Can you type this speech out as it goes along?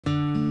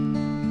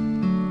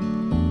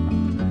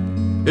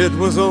It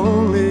was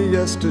only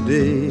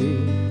yesterday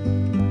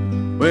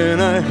when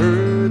I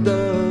heard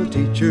the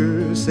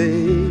teacher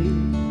say,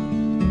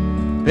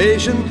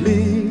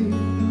 patiently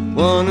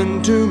 1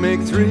 and 2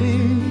 make 3.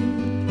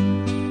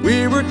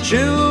 We were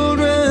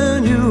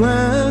children, you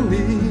and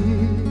me.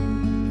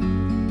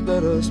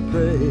 Let us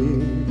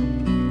pray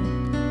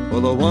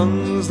for the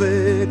ones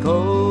they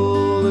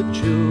call the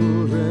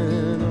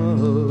children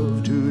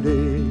of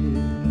today.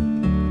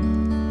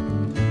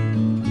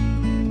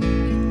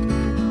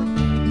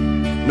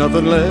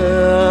 Nothing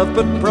left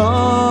but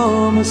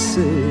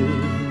promises,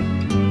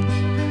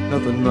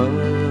 nothing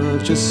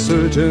much is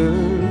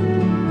certain.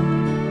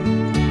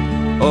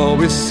 All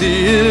we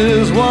see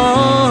is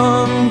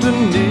want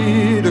and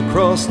need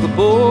across the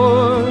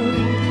board.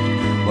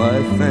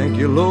 Why, thank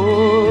you,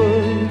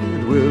 Lord,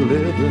 we're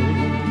living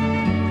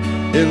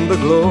in the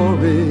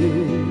glory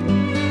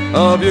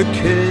of your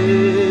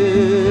care.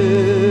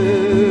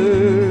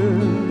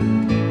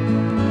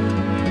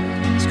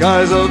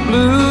 Skies of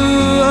blue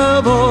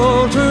have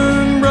all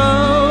turned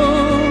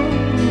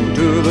brown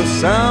to the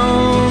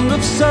sound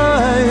of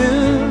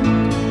sighing.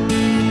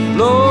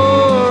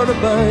 Lord,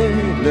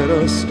 abide, let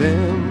us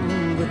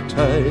stem the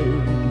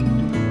tide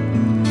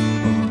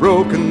of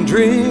broken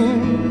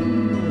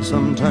dreams.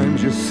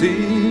 Sometimes you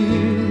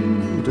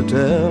seem to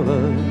tell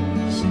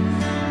us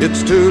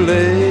it's too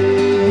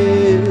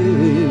late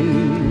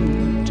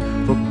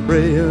for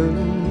praying.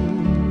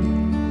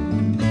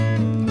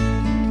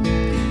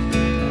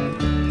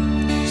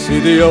 See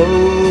the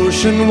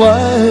ocean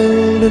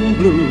wild and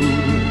blue,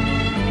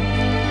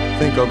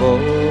 think of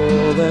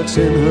all that's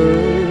in her.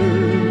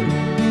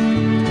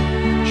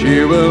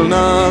 She will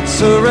not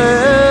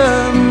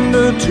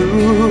surrender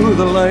to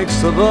the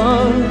likes of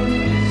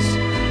us,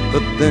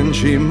 but then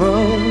she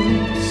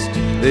must,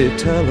 they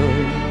tell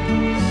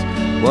us,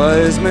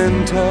 wise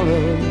men tell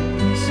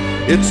us,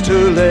 it's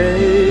too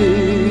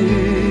late.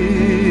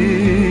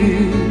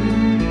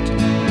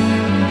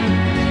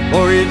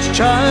 For each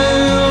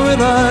child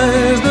with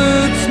eyes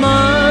that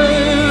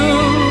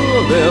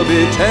smile, there'll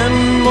be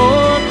 10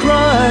 more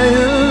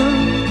crying.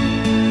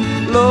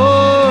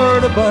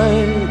 Lord,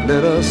 abide,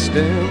 let us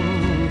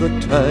stem the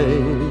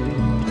tide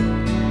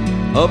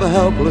of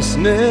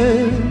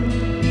helplessness.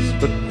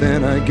 But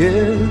then I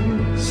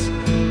guess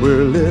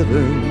we're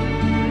living.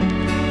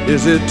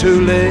 Is it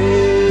too late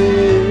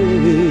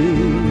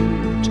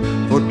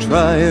for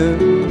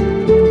trying?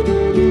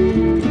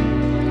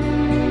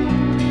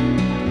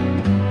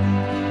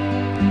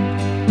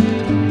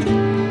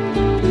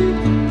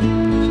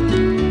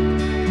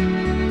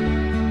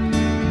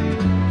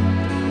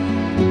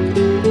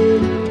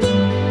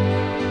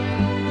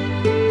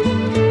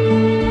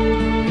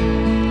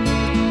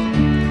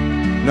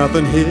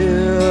 Nothing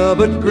here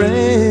but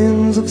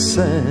grains of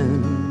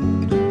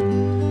sand,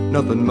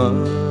 nothing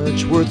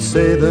much worth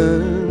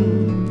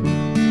saving.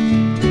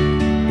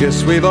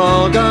 Guess we've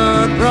all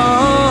got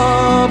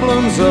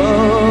problems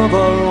of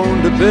our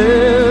own to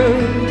bear.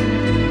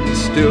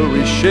 Still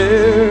we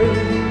share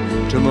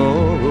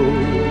tomorrow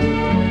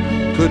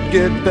could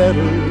get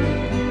better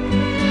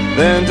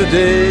than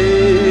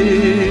today.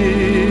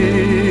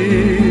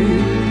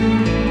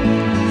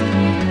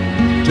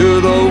 To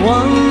the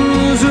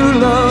ones who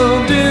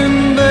loved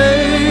in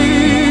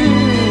vain,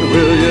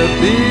 will you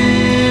be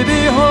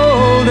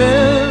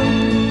beholden?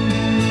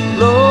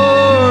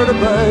 Lord,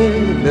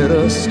 abide, let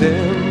us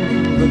stem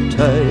the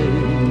tide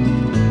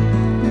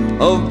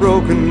of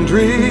broken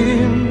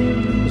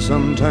dreams.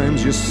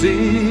 Sometimes you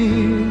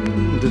seem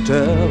to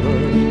tell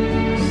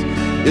us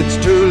it's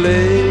too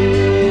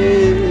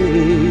late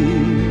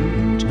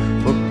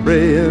for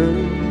praying.